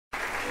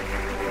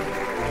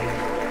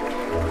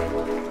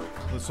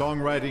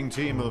songwriting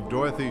team of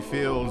Dorothy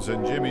Fields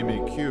and Jimmy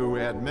McHugh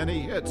had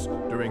many hits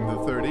during the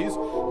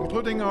 30s,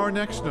 including our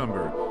next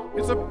number.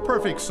 It's a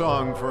perfect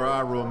song for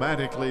our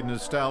romantically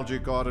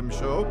nostalgic autumn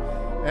show.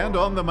 And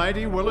on the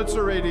mighty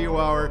Wurlitzer Radio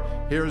Hour,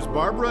 here's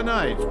Barbara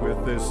Knight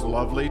with this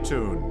lovely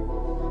tune.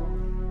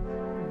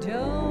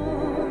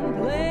 Don't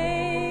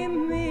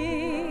blame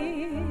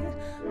me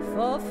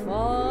for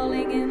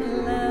falling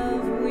in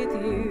love with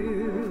you.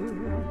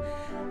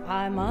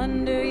 I'm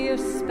under your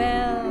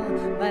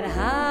spell, but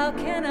how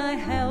can I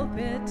help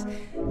it?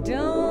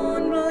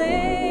 Don't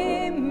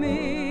blame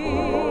me.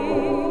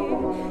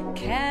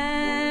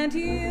 Can't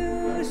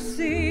you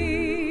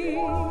see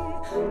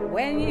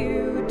when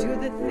you do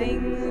the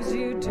things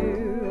you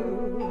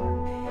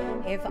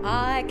do? If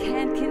I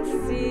can't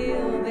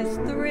conceal this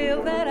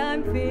thrill that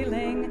I'm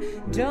feeling,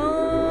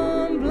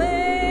 don't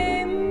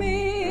blame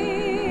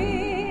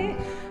me.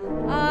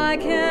 I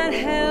can't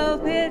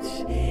help it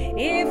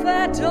if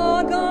that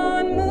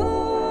doggone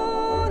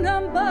moon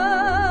above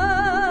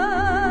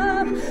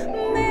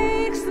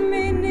makes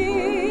me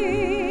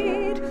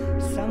need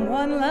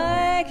someone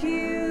like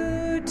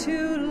you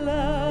to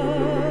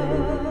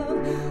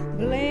love.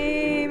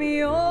 Blame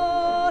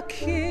your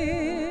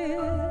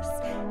kiss,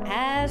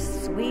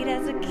 as sweet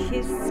as a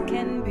kiss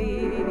can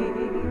be,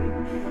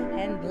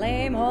 and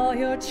blame all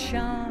your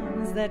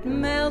charms that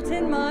melt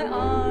in my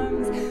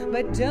arms,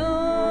 but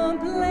don't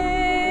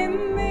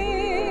blame me.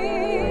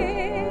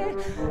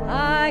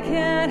 I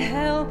can't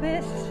help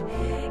it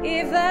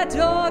if that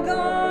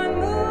doggone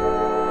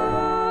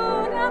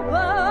moon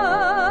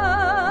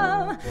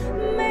above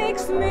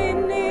makes me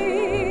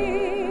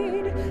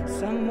need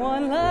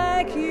someone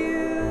like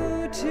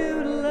you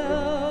to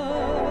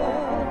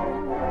love.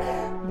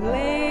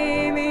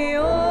 Blame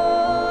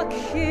your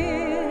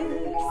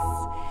kiss,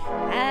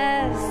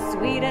 as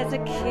sweet as a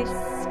kiss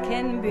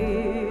can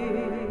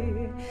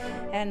be,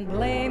 and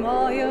blame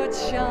all your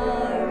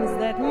charms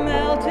that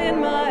melt in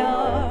my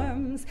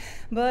arms,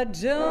 but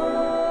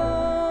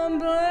don't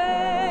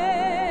blame